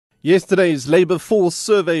Yesterday's labour force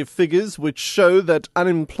survey figures, which show that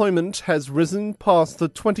unemployment has risen past the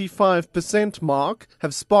 25% mark,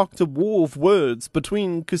 have sparked a war of words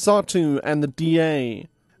between COSATU and the DA.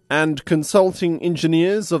 And consulting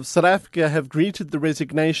engineers of South Africa have greeted the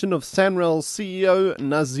resignation of SANRAL CEO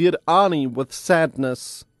Nazir Ali with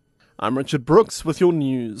sadness. I'm Richard Brooks with your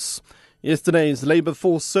news. Yesterday's labour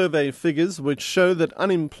force survey figures, which show that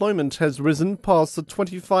unemployment has risen past the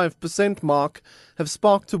 25% mark, have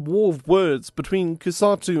sparked a war of words between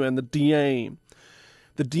COSATU and the DA.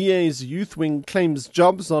 The DA's youth wing claims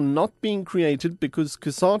jobs are not being created because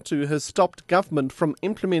COSATU has stopped government from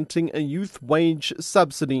implementing a youth wage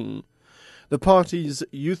subsidy. The party's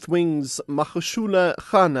youth wing's Mahashula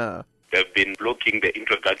Khana. They've been blocking the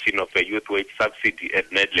introduction of a youth wage subsidy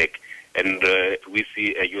at NEDLEC. And we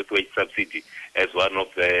see a youth wage subsidy as one of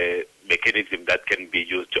the mechanisms that can be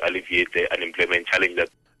used to alleviate the unemployment challenge.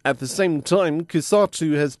 At the same time,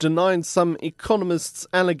 COSATU has denied some economists'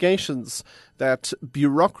 allegations that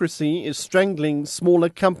bureaucracy is strangling smaller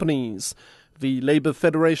companies. The Labour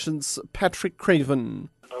Federation's Patrick Craven.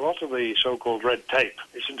 A lot of the so-called red tape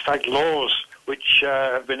is in fact laws which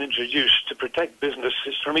have been introduced to protect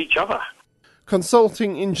businesses from each other.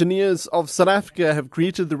 Consulting engineers of South Africa have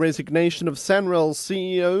greeted the resignation of SANRAL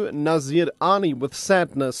CEO Nazir Ali with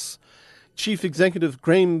sadness. Chief Executive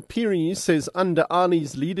Graham Peary says under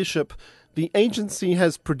Ali's leadership, the agency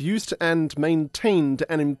has produced and maintained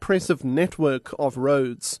an impressive network of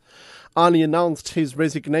roads. Ali announced his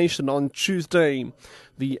resignation on Tuesday.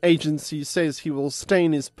 The agency says he will stay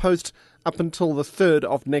in his post up until the 3rd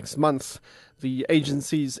of next month. The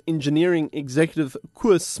agency's engineering executive,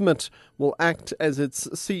 Koos Smit, will act as its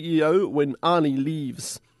CEO when Ali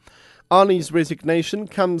leaves. Ali's resignation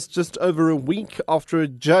comes just over a week after a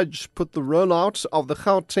judge put the rollout of the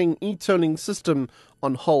Gauteng e-tolling system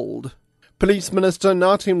on hold. Police Minister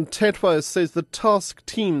Nathi Mthethwa says the task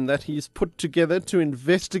team that he's put together to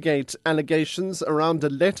investigate allegations around a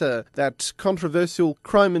letter that controversial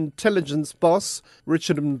crime intelligence boss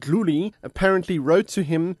Richard Mdluli apparently wrote to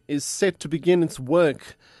him is set to begin its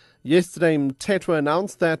work. Yesterday, Mthethwa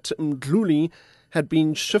announced that Mdluli had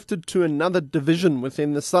been shifted to another division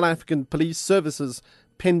within the South African Police Services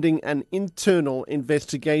pending an internal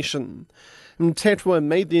investigation. Mthethwa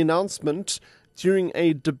made the announcement during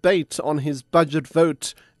a debate on his budget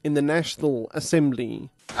vote in the National Assembly.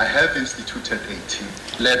 I have instituted a team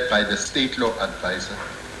led by the state law advisor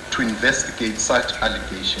to investigate such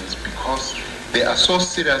allegations because they are so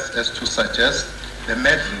serious as to suggest the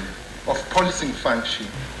meddling of policing function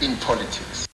in politics.